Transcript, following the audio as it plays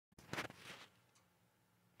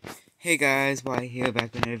Hey guys, Why here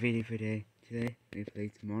back with another video for today. Today we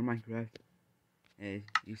played some more Minecraft, as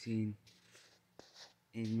you've seen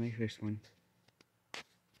in my first one.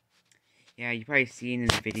 Yeah, you probably seen in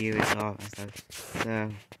the video itself and stuff. So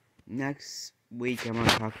next week I'm gonna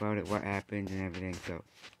talk about it, what happened and everything. So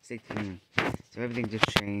stay tuned. So everything just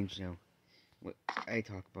changed. So what I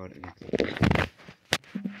talk about it next week.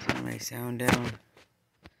 Turn my sound down.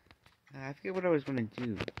 I forget what I was gonna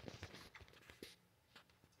do.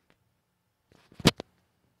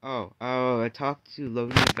 I talked to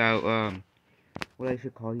Logan about what I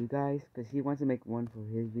should call you guys, because he wants to make one for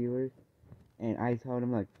his viewers. And I told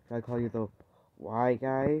him, like, should I call you the Wise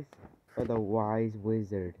Guys or the Wise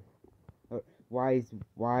Wizard? Or wise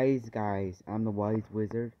guys. I'm the Wise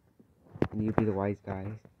Wizard, and you be the Wise Guys.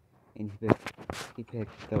 And he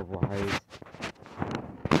picked the Wise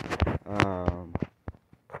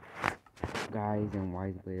guys and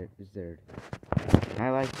Wise Wizard. I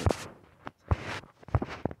like it.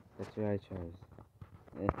 That's what I chose.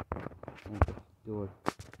 Do it.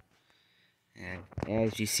 And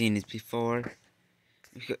as you've seen this before,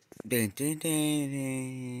 we got dun, dun, dun,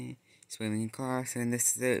 dun, swimming class, and this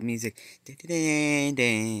is the music. Dun, dun,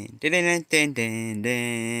 dun, dun, dun, dun,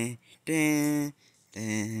 dun, dun,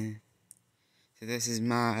 dun. So this is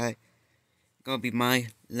gonna be my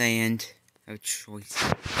land of choice.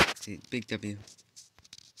 See, big W.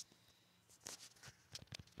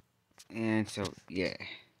 And so yeah,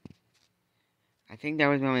 I think that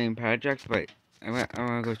was my main project, but I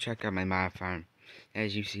wanna go check out my mod farm.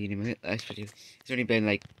 As you've seen in my last video, it's only been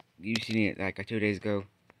like you've seen it like 2 days ago.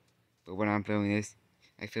 But when I'm filming this,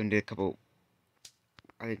 I filmed it a couple,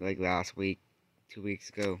 I think like last week, 2 weeks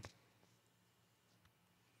ago.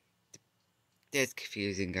 That's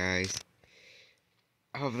confusing, guys.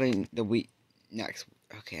 Hopefully the week,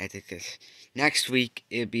 okay, I did this. Next week,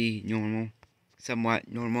 it'll be normal. Somewhat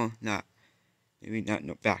normal, maybe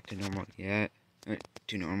not back to normal yet. Or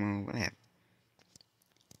to normal, whatever.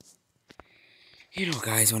 You know,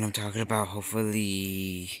 guys, what I'm talking about.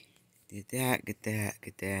 Hopefully, get that, get that,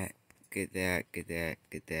 get that, get that, get that,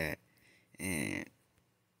 get that, and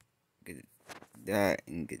get that,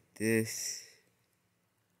 and get this.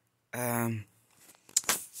 Wait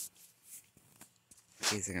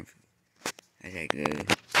a second. Okay,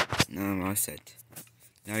 good. Now I'm all set.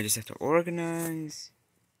 Now I just have to organize.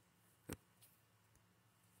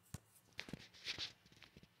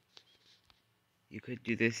 You could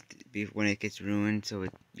do this when it gets ruined, so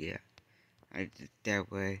yeah. I did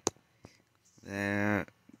that way. There,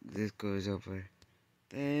 this goes over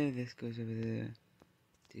there, this goes over there.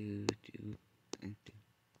 Do, and do.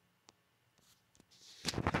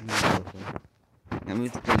 Now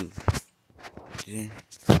move the glue.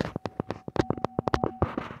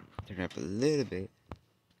 Turn it up a little bit.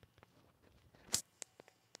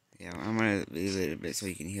 Yeah, I'm gonna leave it a little bit so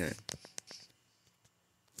you can hear it.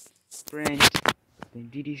 Sprint. Then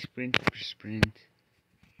DD sprint for sprint.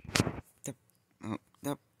 Dup. Oh,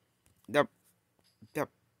 dup. Dup. Dup.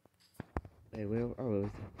 Wait, where? Oh, is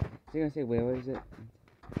he gonna say where is it?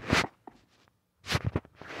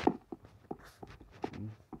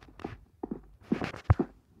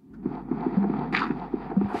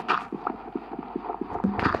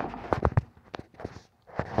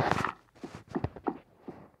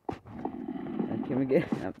 Can we get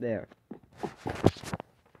up there?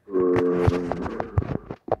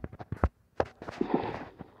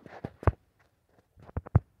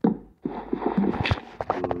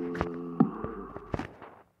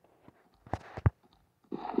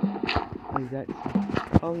 What is that?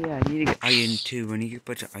 Oh yeah, I need to get iron too. I need to get a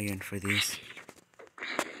bunch of iron for this.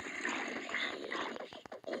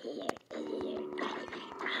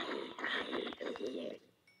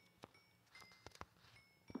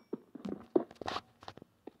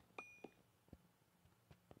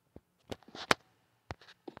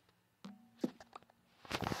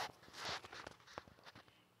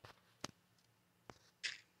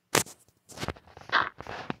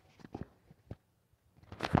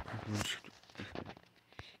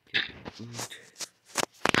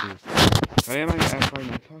 Sorry, I'm not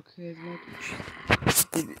talking as much.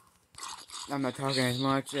 I'm not talking as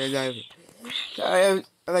much as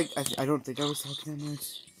I don't think I was talking that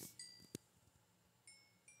much.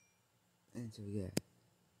 And so yeah.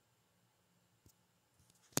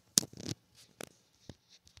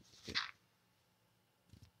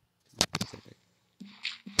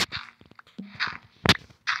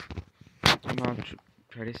 I'm gonna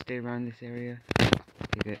try to stay around this area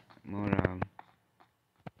to get more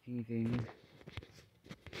teeny things.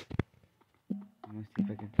 I'm gonna see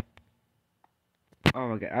if I can. Oh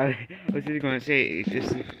my god, I was just gonna say, it's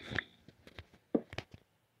just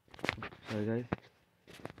Sorry guys.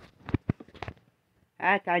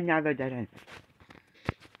 That's another dead end.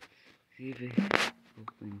 See if it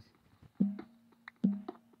opens.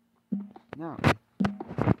 No.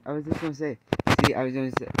 I was just gonna say. See, I was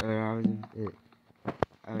gonna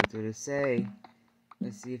say.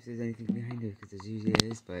 Let's see if there's anything behind it, because there usually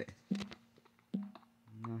is, but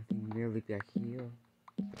nothing really back here.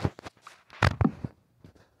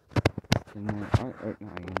 Some more art,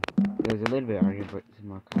 not iron. There's a little bit of iron, but some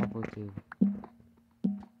more cobble too.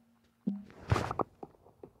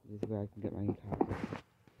 This is where I can get my cobble.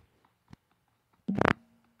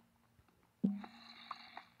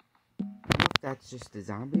 I don't know if that's just the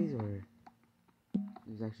zombies, or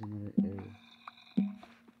there's actually another area.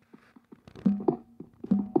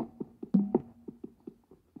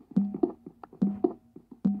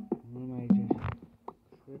 What am I just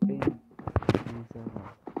tripping myself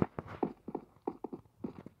out?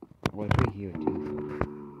 Well, it's right here too.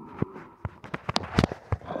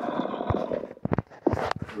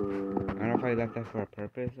 I don't know if I left that for a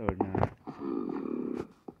purpose or not.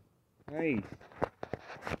 Hey!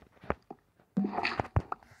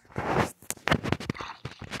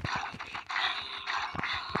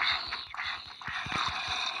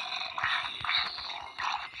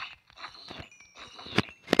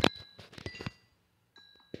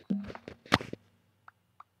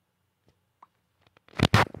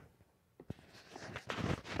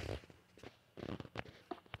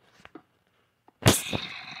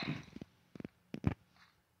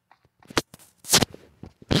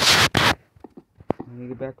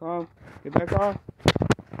 Get back off! Get back off!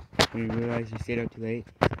 When you realize you stayed up too late,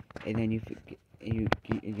 and then you forget, and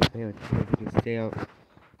your parents tell you to stay out.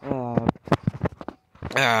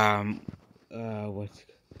 What's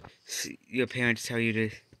your parents tell you to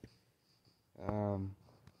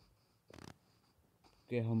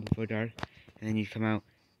get home before dark, and then you come out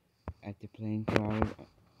after playing for hours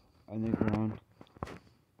on the ground.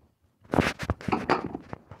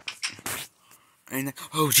 And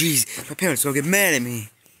oh jeez, my parents will get mad at me.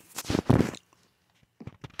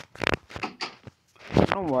 I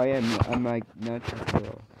don't know why I'm like not too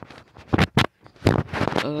sure.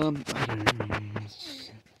 I don't know.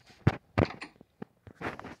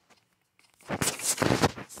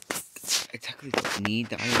 I technically don't need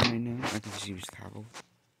the iron right now. I can just use cobble.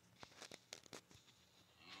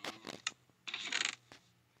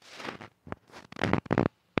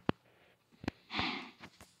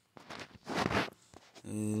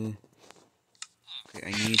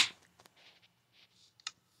 Okay,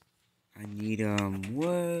 I need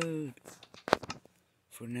wood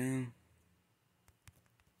for now.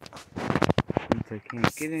 Since I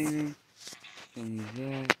can't get anything, can use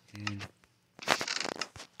that and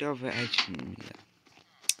double edge. Yeah.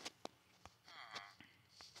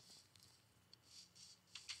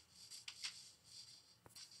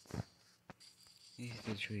 These are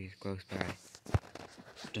the trees close by.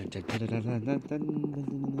 Dun, dun, dun, dun, dun, dun, dun, dun,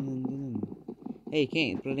 dun, dun. Hey, you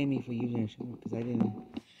can't blame me for using a shovel because I didn't.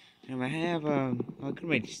 I have I could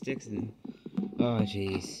make sticks and. Oh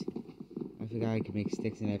jeez, I forgot I could make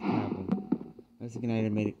sticks and I have cobble. I was thinking I had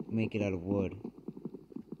to make it out of wood.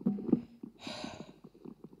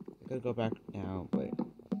 I could go back now, but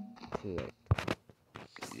too late.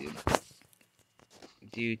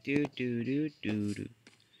 Do.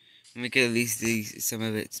 Let me get at least some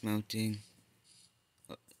of it smelting.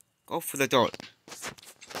 Go for the door.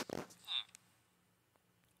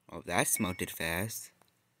 Oh, that smelted fast.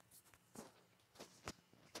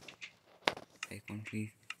 Take one,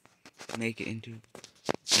 please. Make it into.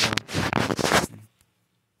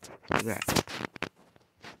 Do that.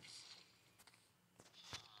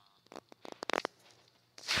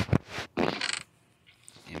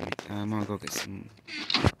 Damn it. I'm gonna go get some.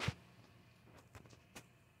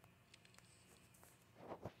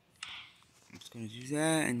 I'm just gonna do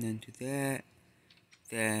that, and then do that.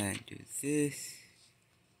 Then do this.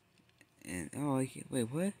 And oh, I can't. Wait,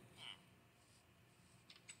 what?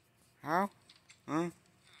 How? Huh?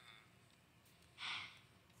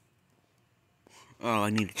 Oh, I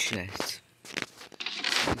need a chest.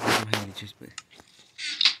 I don't have a chest, but.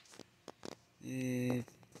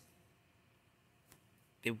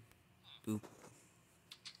 Boop.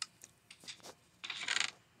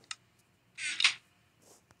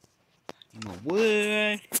 Need more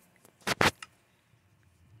wood.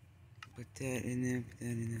 Put that in there. Put that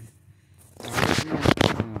in there. Oh,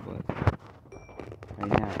 but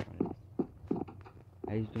right now,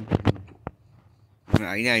 I just don't.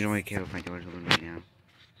 I don't really care if my door's open right now.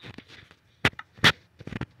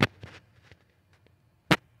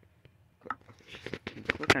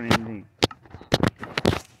 Click on anything.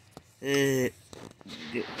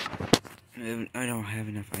 I don't have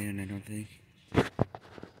enough iron, I don't think.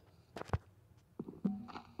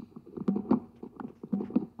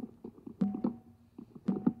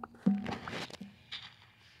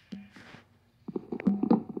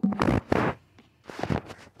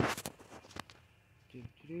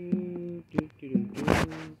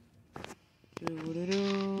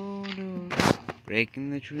 Breaking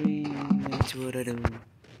the tree, that's what I do.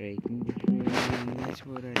 Breaking the tree, that's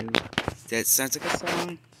what I do. That sounds like a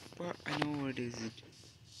song, but I know what is it.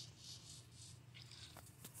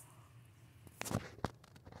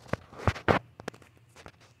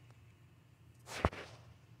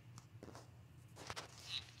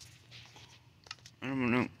 I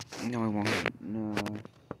don't know. No, I won't. No.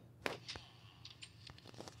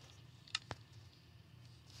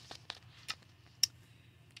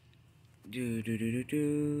 Do do do do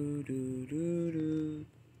do do do do.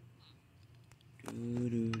 Do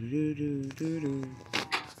do do do do do.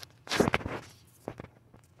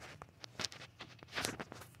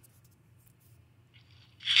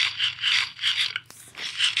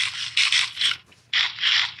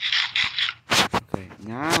 Okay,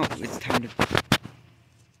 now it's time to.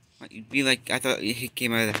 You'd be like, I thought he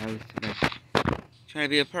came out of the house. Like, trying to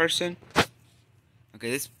be a person. Okay,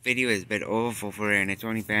 this video has been over and it's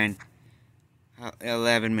only been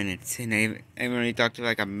 11 minutes, and I only talked for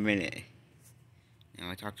like a minute. No,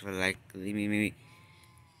 I talked for like maybe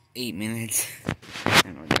 8 minutes. I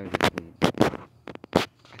don't know, that was just weird.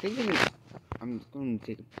 I think I'm going to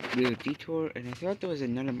take a little detour, and I thought there was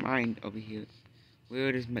another mine over here. Where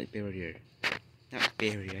is my barrier? Not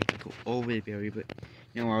barrier, I can go over the barrier, but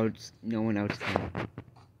no one else can.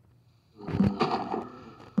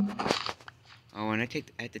 Oh, and I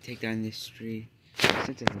have to take down this tree.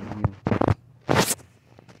 Since it's in here,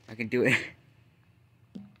 I can do it.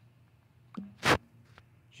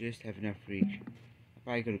 Just have enough reach. I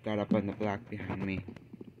probably could have got up on the block behind me.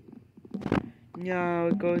 No,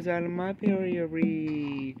 it goes out of my barrier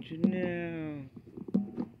reach. No.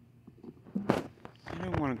 I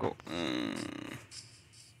don't want to go.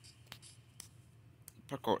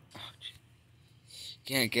 Parkour. Oh,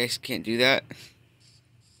 I guess can't do that.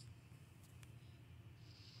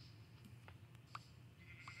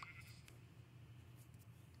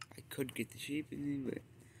 I could get the sheep in there, but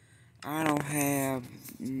I don't have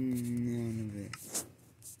none of it.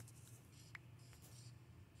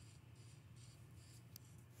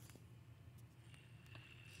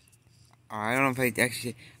 I don't know if I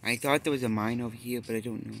actually. I thought there was a mine over here, but I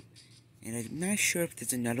don't know. And I'm not sure if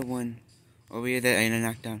there's another one over here that I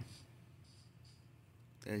knocked down.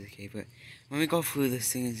 That's okay, but let me go through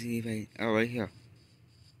this thing and see if I. Oh, right here.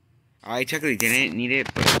 I technically didn't need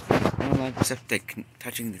it, but I don't like stuff like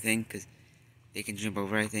touching the thing because they can jump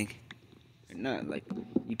over, I think. Not like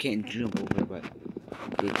you can't jump over, but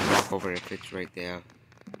they can walk over if it's right there.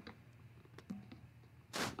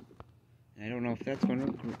 And I don't know if that's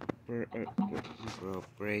gonna break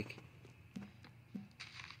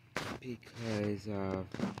because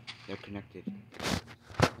they're connected.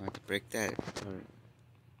 I have to break that.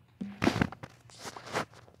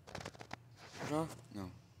 No.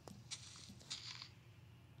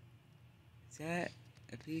 Is that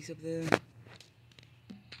a piece of the?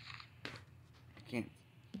 I can't.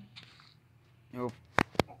 Nope.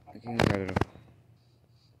 I can't cut it off.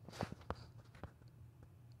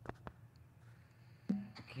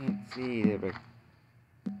 I can't see it, but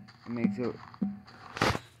it makes it.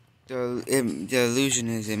 The illusion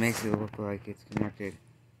is it makes it look like it's connected.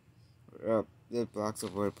 The blocks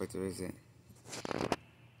of wood, but there isn't.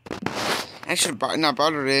 I should have not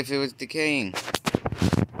bothered it if it was decaying.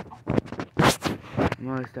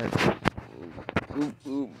 What is that?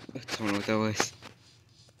 Ooh. I don't know what that was.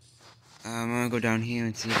 I'm gonna go down here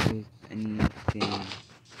and see if there's anything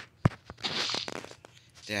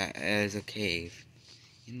that is a cave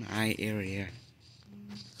in my area.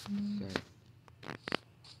 Sorry.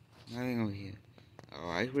 Nothing over here. Oh,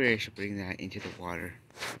 I really should bring that into the water.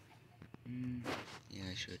 Yeah,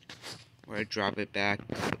 I should. Or I drop it back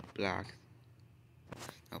to the block.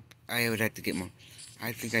 Oh, I would have to get more.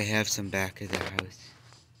 I think I have some back at the house.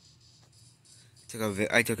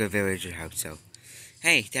 I took a villager house, so.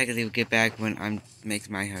 Hey, technically we'll get back when I make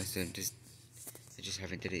my house, so I just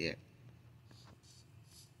haven't did it yet.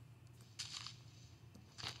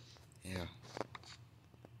 Yeah.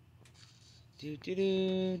 Do do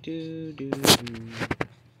do do do do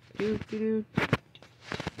do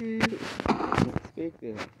do do. Speak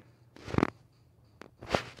there.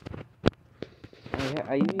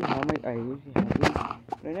 I usually have these,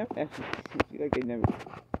 but I never actually feel like I never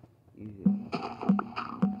use it.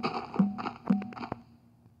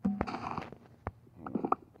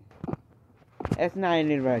 That's not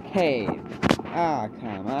in a cave. Ah,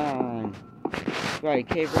 come on. Right,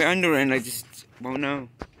 cave right under it, and I just won't know.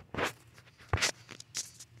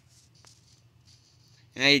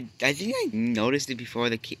 And I think I noticed it before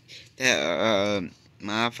the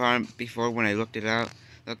mob farm before when I looked at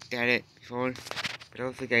it before, but I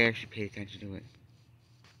don't think I actually paid attention to it.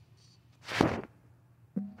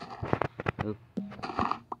 Oop.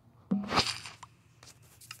 I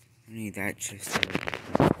need that chest.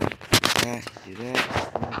 Do that, do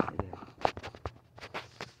that.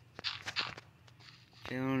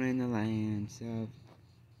 Down in the lands of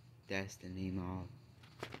Destiny Mall.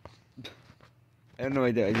 I don't know why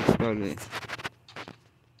I just thought of it.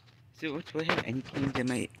 So, do I have any caves in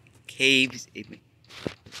my caves?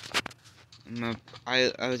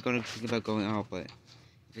 I was gonna think about going out, but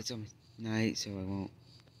if it's almost night, so I won't.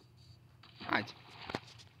 What?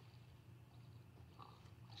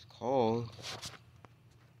 It's cold.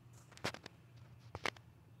 Okay.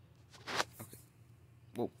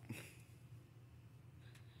 Whoa.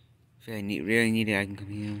 If I really need it, I can come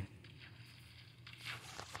here.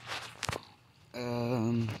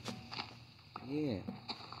 Yeah.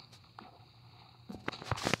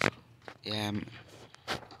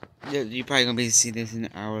 Yeah, you're probably gonna be see this in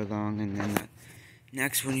an hour long, and then the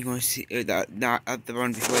next one you're gonna see, the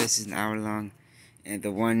one before this is an hour long, and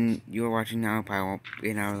the one you're watching now probably won't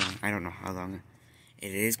be an hour long. I don't know how long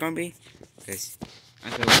it is gonna be, because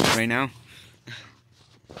I'm gonna watch it right now.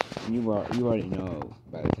 you already know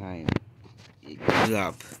by the time it goes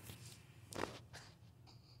up.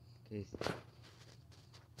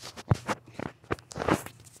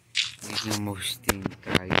 There's no more things,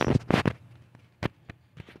 guys.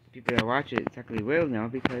 People that watch it technically will know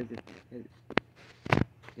because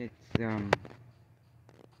it's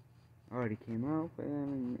already came out, but I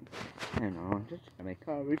don't know, I'm just trying to make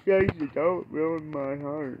conversation, don't ruin my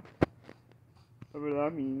heart. Whatever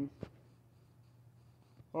that means.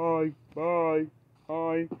 Bye, bye,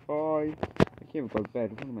 bye, bye. I can't go to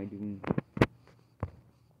bed, what am I doing?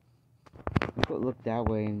 Let's go look that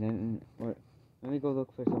way and then, let me go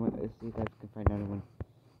look for someone, see if I can find anyone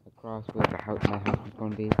across where my house is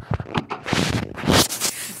going to be.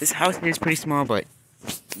 This house is pretty small, but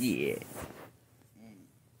yeah.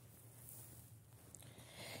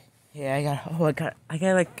 Yeah, I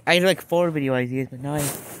had like 4 video ideas, but now I have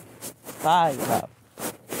 5 up.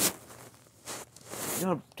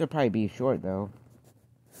 They'll probably be short though.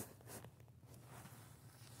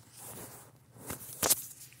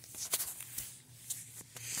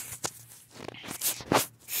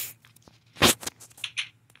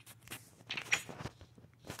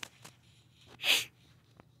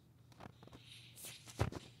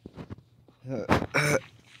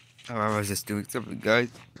 Oh, I was just doing something, guys.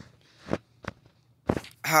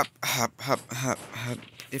 Hop, hop, hop, hop, hop.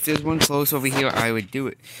 If there's one close over here, I would do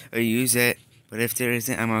it or use it. But if there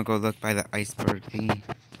isn't, I'm gonna go look by the iceberg thingy.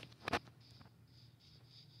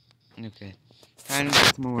 Okay. Time to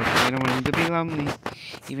get some more work. I don't want him to be lonely,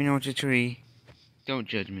 even though it's a tree. Don't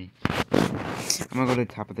judge me. I'm gonna go to the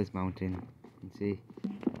top of this mountain and see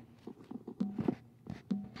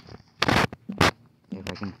if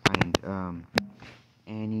I can find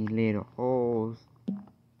any little holes.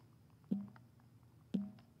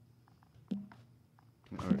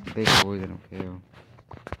 Or big holes, I don't care.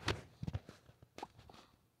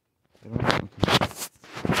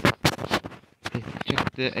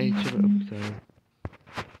 Check the edge of it. Oops, sorry.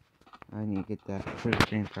 I need to get that first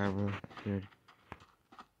chain power. Good.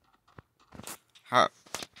 Hop.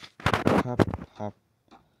 Hop, hop.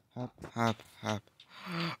 Hop, hop, hop.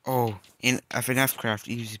 Oh, in FNF Craft,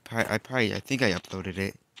 I think I uploaded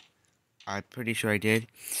it. I'm pretty sure I did.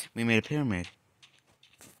 We made a pyramid.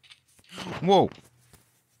 Whoa!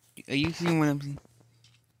 Are you seeing what I'm seeing?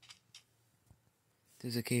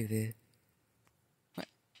 There's a cave there.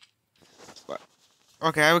 What?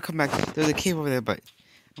 Okay, I will come back. There's a cave over there, but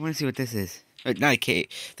I want to see what this is. Not a cave.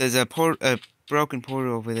 There's a broken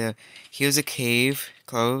portal over there. Here's a cave.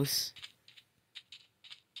 Close.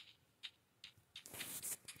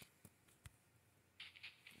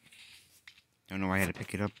 Don't know why I had to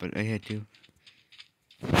pick it up, but I had to.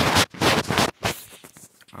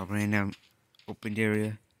 A random opened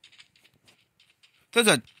area. There's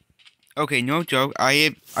a. Okay, no joke.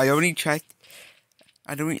 I only checked.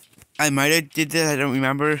 I might have did that. I don't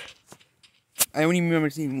remember. I only remember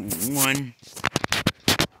seeing one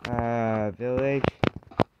village.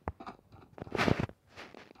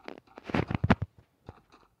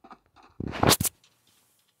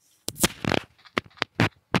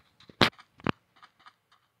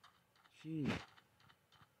 Jeez.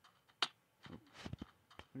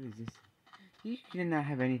 What is this? You did not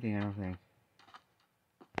have anything, I don't think.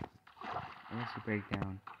 Unless you break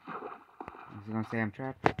down. Is it gonna say I'm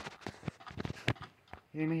trapped?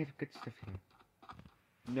 They may have good stuff here.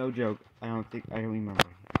 No joke. I don't remember.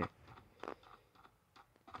 Okay.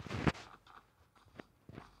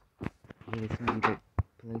 Yeah, it's gonna be the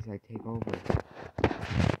place I take over.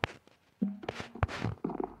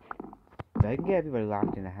 If I can get everybody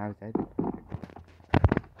locked in the house, that'd be perfect.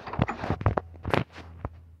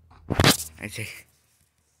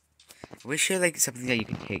 I wish there like something that you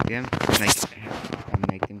could take them, and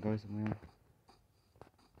make them go somewhere.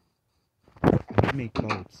 I could make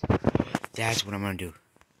boats. That's what I'm gonna do.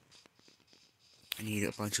 I need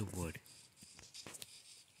a bunch of wood.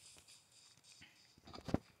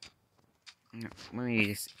 No, let me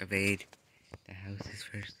just evade the houses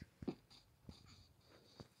first.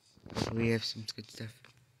 We have some good stuff.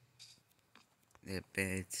 The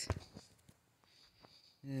beds.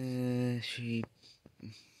 Sheep.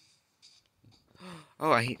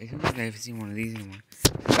 Oh, I don't think I've seen one of these anymore.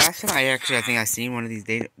 Last time I think I seen one of these.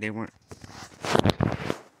 They weren't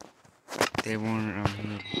here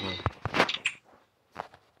before.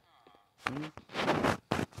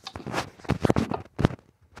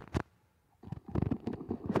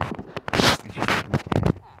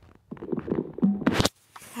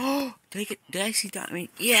 Oh, take it. Did I see that?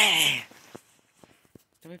 Yeah.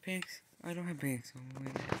 Do I have pants? I don't have pants.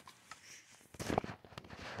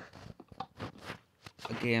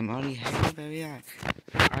 Okay, I'm already happy, baby.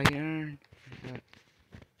 Iron.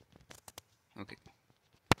 Okay.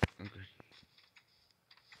 Okay.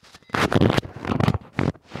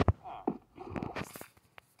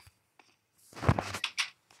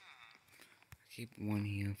 Keep one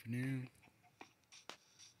here for now.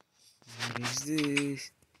 What is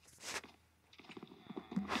this?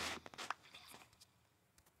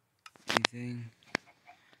 Anything?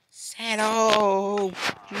 Saddle!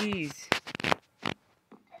 Jeez.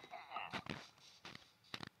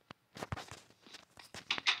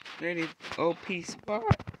 Ready? OP spot.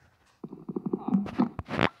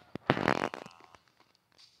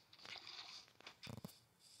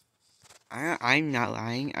 I'm not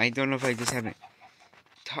lying. I don't know if I just haven't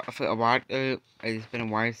for a while. It's been a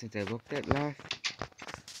while since I looked at last.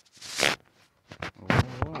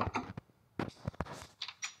 What?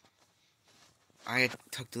 I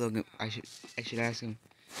took the look. I should ask him.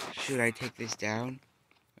 Should I take this down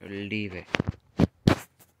or leave it?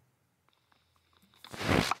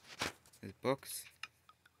 There's books.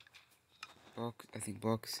 I think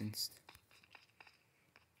books and.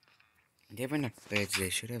 They have enough beds. They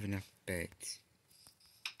should have enough beds.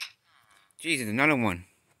 Jesus, another one.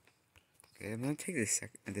 Okay, I'm gonna take this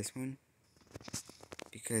one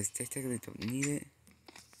because they technically don't need it.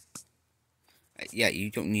 Yeah, you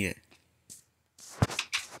don't need it.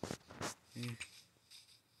 There's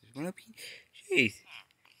one up here. Jeez.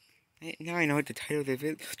 Now I know what the title of the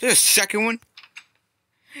video. There's a second one.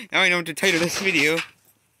 Now I know what the title of this video.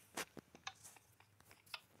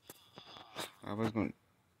 I was going.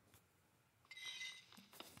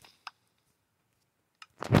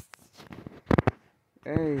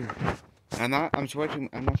 Hey, I'm not switching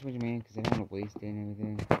man because I don't want to waste it and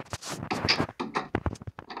everything.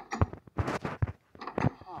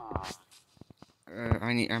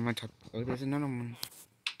 I'm gonna talk. Oh, there's another one.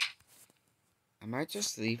 I might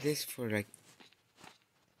just leave this for like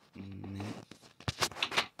a minute.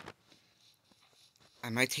 I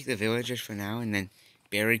might take the villagers for now and then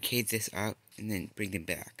barricade this up and then bring them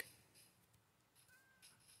back.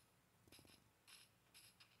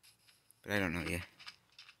 But I don't know yet.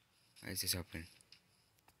 Why is this open?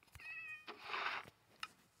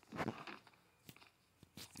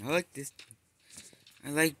 I like this. I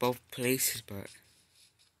like both places, but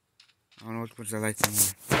I don't know which ones I like more.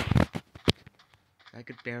 I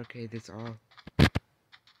could barricade this all.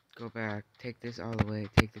 Go back, take this all away,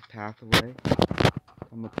 take the path away,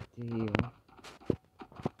 come up to here,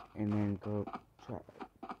 and then go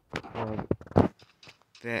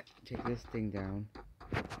take this thing down,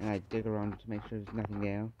 and I dig around to make sure there's nothing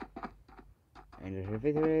there. And if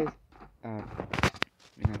there is,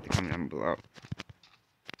 you have to comment down below.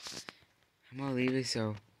 I'm gonna leave it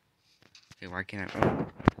so. Okay, why can't I?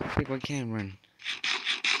 Why can't I run?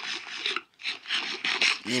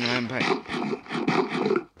 You know,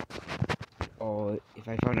 oh, if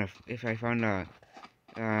I found a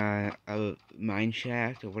mine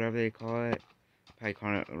shaft or whatever they call it, probably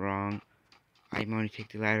calling it wrong. I'm gonna take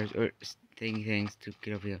the ladders or things to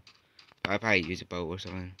get over here. I'll probably use a boat or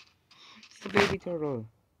something. It's a baby turtle.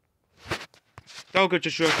 Don't get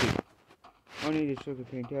distracted. I need a sugar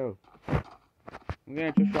cane too. I'm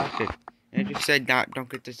getting distracted. And I just said don't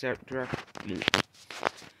get distracted.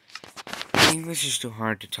 English is too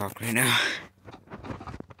hard to talk right now.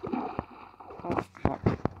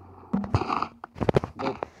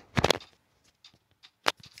 Nope.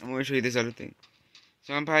 I'm gonna show you this other thing.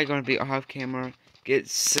 So I'm probably gonna be off camera, get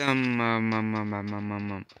some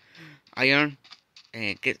iron,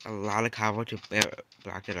 and get a lot of cobble to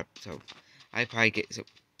block it up. So I probably get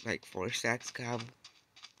like 4 stacks of cobble.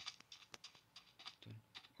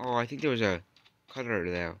 Oh, I think there was a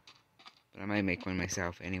cutter there, but I might make one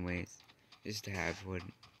myself anyways, just to have wood.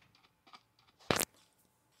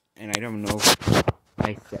 And I don't know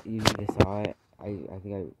if you just saw it. I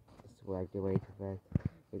think I swagged away too fast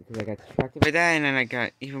because I got distracted by that, and then I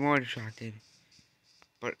got even more distracted.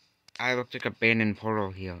 But I looked like a abandoned portal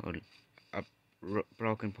here, or a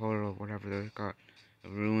broken portal, whatever they're called,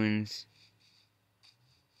 ruins.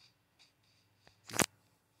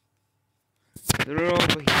 They're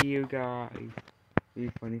over here, guys.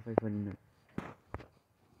 It'd be funny if I couldn't know.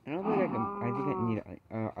 I don't think I can. I think I need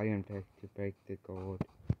iron pick to break the gold.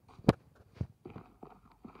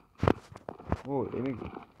 Oh,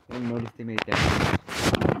 I noticed they made that.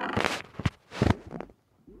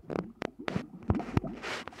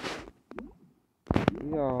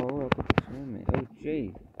 Yo, look at the tournament. Oh,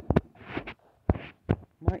 jeez.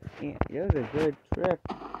 My aunt, it was a good trip.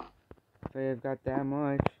 If I have got that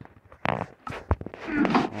much.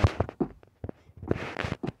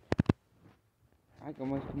 I can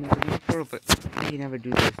almost come into the world, but I can never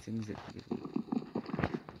do those things that you do.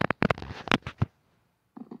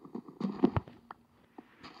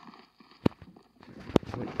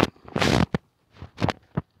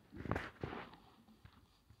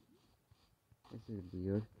 This is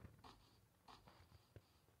weird.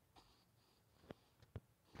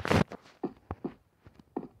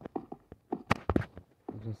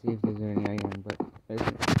 Let's see if there's any iron, but there's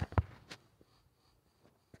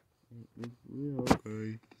weird.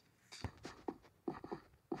 Okay.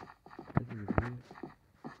 This is weird.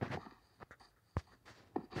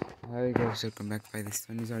 I gotta still come back by the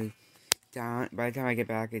sun is already down. By the time I get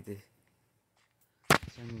back, the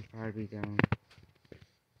sun will probably be down.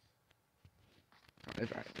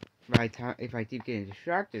 If I keep getting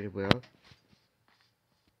distracted, it will.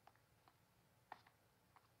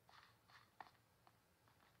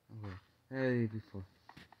 Okay. Hey, before.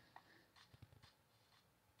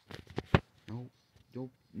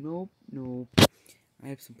 Nope. I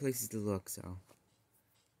have some places to look, so.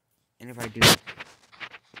 And if I do.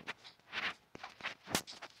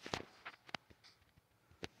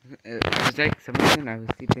 I was like, some reason I was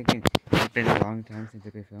keep thinking it's been a long time since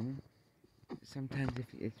I've been filming. Sometimes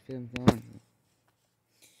if it films long.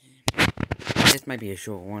 This might be a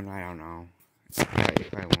short one, I don't know.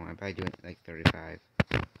 If I want, I'll probably do it like 35.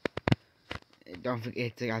 Don't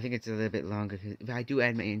forget, I think it's a little bit longer, cause if I do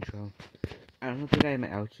add my intro, I don't think I have my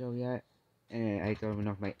outro yet, and I don't even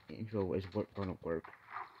know if my intro is gonna work.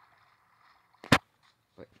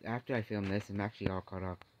 But after I film this, I'm actually all caught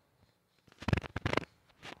up.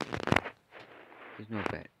 There's no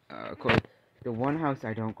bed. Of course, the one house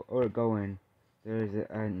I don't go in, there's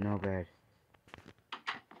no bed.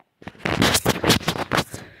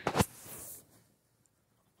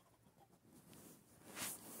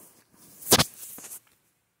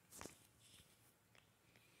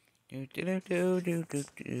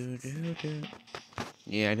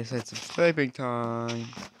 Yeah, I just had some sleeping time.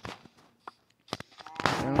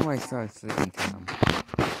 I don't know why I started sleeping time.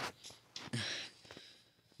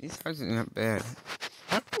 These houses are not bad.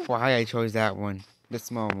 I don't know why I chose that one, the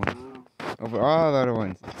small one, over all the other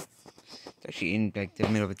ones. It's actually in like the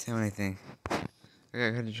middle of the town, I think. I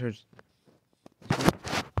gotta head to church.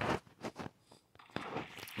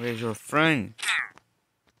 Where's your friend?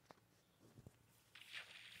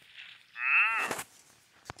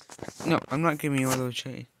 No, I'm not giving you all those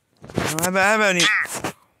shades. How about it?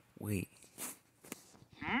 Wait.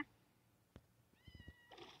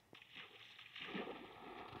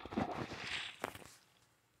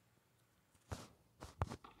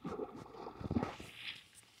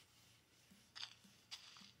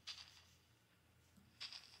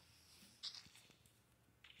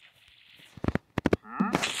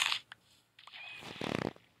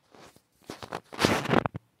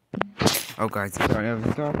 Oh, guys, sorry I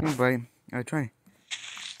was talking, but I'll try.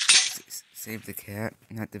 Save the cat,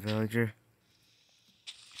 not the villager.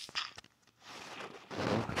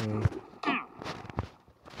 Okay.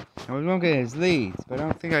 I was gonna get his leads, but I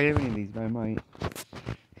don't think I have any of these, but I might.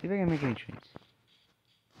 See if I can make any trees.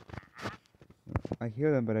 I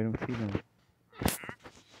hear them, but I don't see them.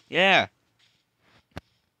 Yeah!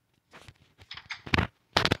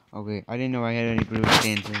 Okay, I didn't know I had any blue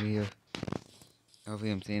stands over here. Hopefully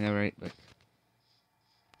I'm saying that right, but...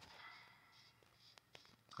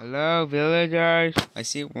 Hello, villagers. I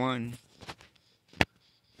see one.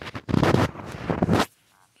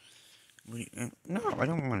 No, I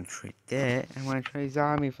don't want to trade that. I want to trade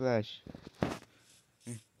zombie flesh.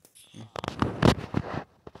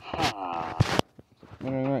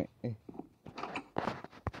 Right.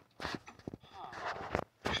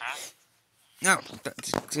 No,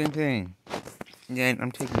 that's the same thing. Yeah,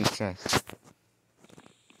 I'm taking the chest.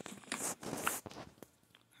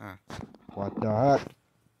 Huh. What the heck?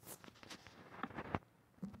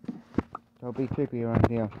 Don't be creepy around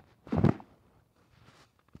here.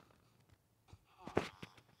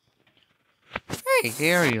 Hey,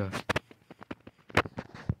 there you are.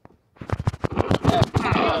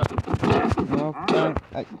 No,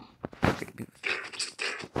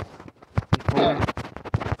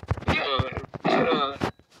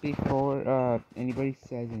 before anybody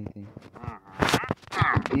says anything,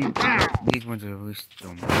 these ones are really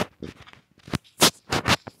dumb.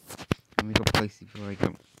 Let me go place before I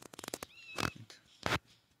go.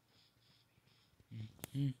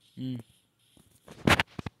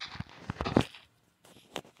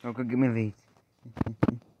 Oh, go give me these.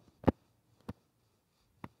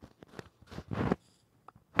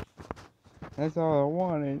 That's all I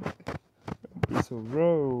wanted. It's a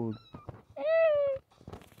road.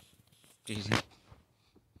 Jesus.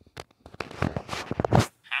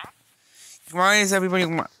 Why is everybody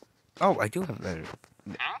want? Oh, I do have letters.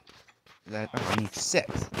 That I need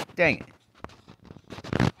 6. Dang it.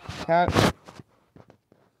 How?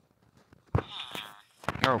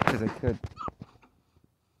 Oh, because I could.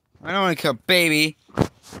 I don't want to kill baby.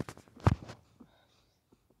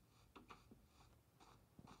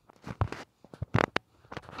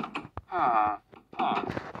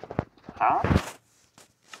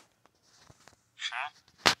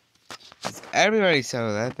 Does everybody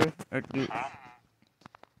sell leather? Or do? I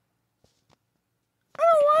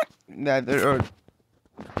don't want leather or.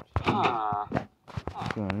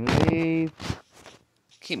 Gonna leave.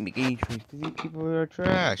 Keep making trees because these people are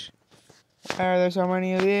trash. Why are there so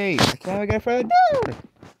many of these? I can't even get further down.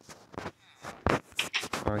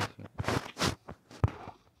 Oh,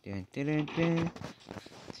 dun, dun, dun, dun.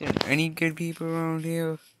 Is there any good people around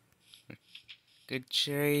here? Good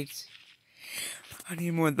shades. I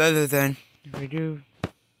need more leather then. If I do.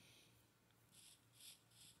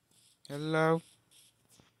 Hello?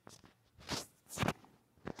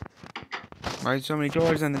 Why are so many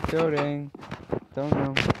doors on the building? Don't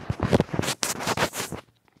know.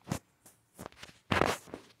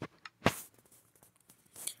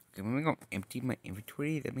 Okay, when we go empty my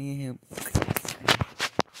inventory, let me help.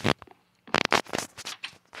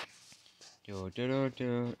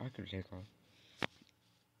 I could take off.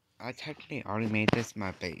 I technically already made this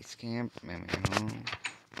my base camp.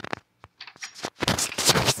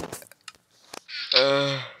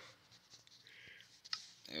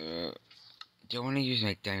 Don't want to use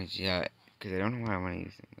my diamonds yet, because I don't know what I want to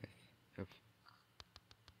use them with.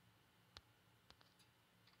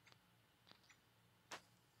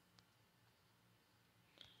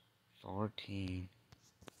 14.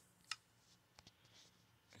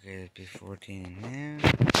 Okay, let's be 14 now.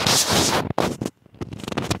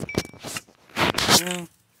 Well,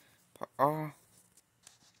 put all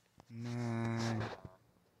my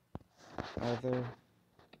other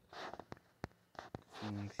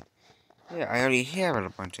things. Yeah, I already have a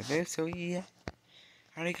bunch of this, so yeah.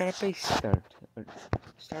 I already got a base start.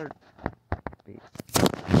 Start base.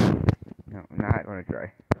 No, not gonna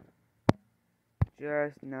try.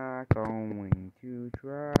 Just not going to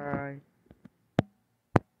try.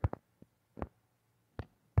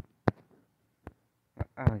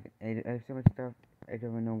 I have so much stuff, I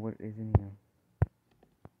don't even know what is in here.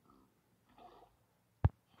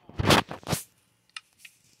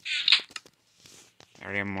 I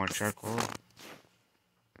already have more charcoal.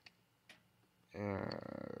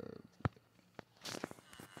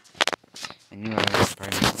 I knew I was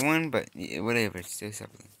probably one, but whatever, it's still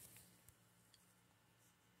something.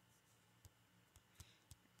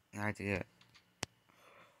 I have to get.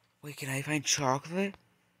 Wait, can I find chocolate?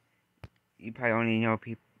 You probably only know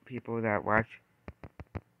people that watch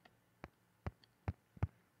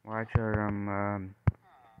our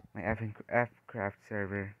my F craft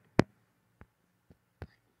server.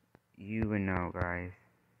 You would know, guys.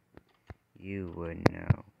 You would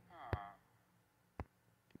know.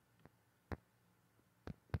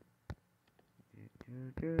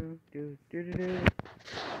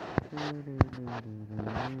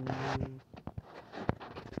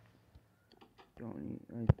 Don't need.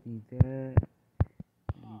 I need that.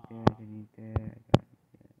 I need that.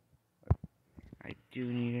 I do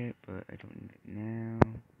need it, but I don't need it now.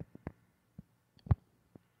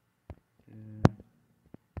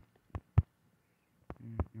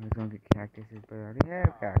 but I already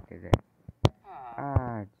have cactus there.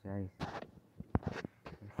 Ah, jeez.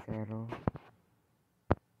 Settle.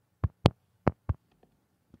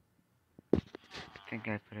 I think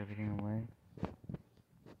I put everything away.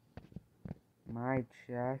 My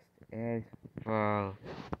chest is full.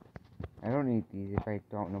 I don't need these if I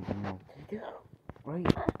don't know what to do. Right.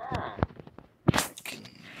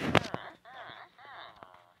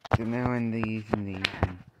 So now in these and these.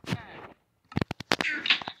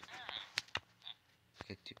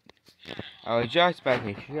 I was just back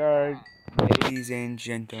here, ladies and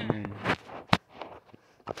gentlemen.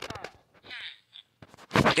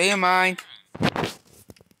 Do you mind?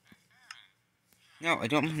 No, I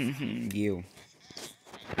don't. You.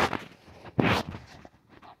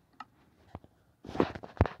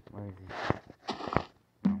 What is this?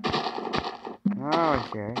 Oh,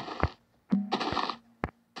 okay.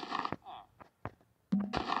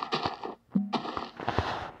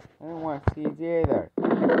 I don't want seeds either.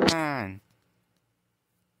 Come on.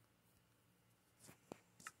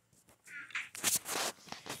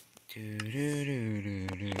 Do do do do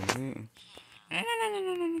do do.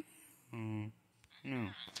 No.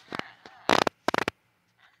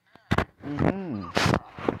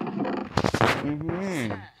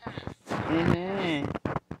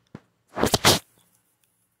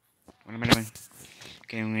 What am I doing?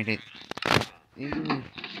 Okay, I'm gonna do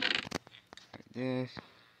this,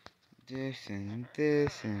 this, and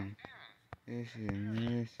this, and this, and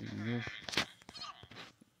this, and this.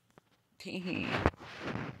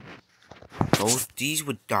 These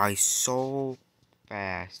would die so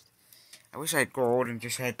fast. I wish I had gold and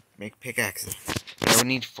just had make pickaxes. I would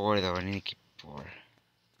need 4 though. I need to keep 4.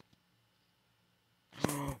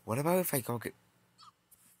 What about if I go get?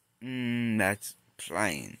 That's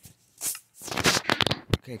plain.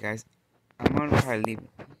 Okay, guys, I'm gonna probably leave.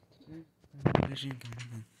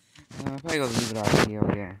 I'll probably go leave it out here.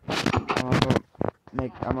 Yeah.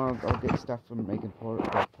 I'm gonna go get stuff from making portal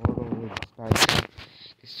with spice.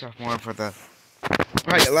 Get stuff more for the.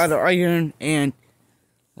 Right, a lot of iron and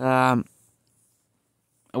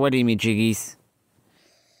What do you mean, Jiggies?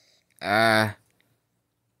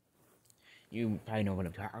 You probably know what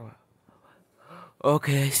I'm talking about.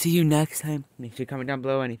 Okay, see you next time. Make sure to comment down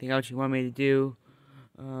below anything else you want me to do.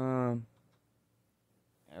 I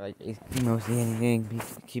like mostly anything.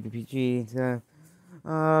 Keep it PG and stuff.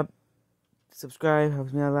 Subscribe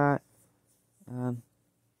helps me out a lot.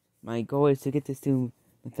 My goal is to get this to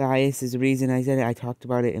Matthias. Is the reason I said it. I talked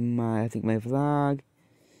about it in my vlog.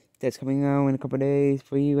 That's coming out in a couple days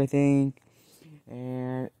for you, I think.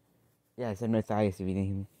 And yeah, I said Matthias if you didn't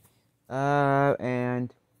hear me.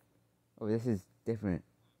 And oh, this is different.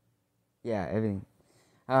 Yeah, everything.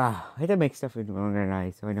 I had to make stuff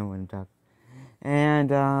organized so I know when I'm talking.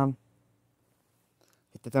 And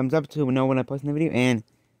hit the thumbs up to know when I post a video, and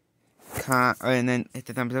then hit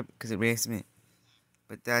the thumbs up because it reacts me.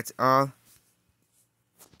 But that's all.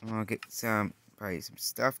 I'm gonna get probably some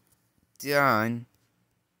stuff done.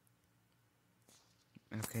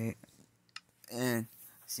 Okay, and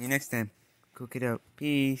see you next time. Cook it up.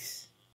 Peace.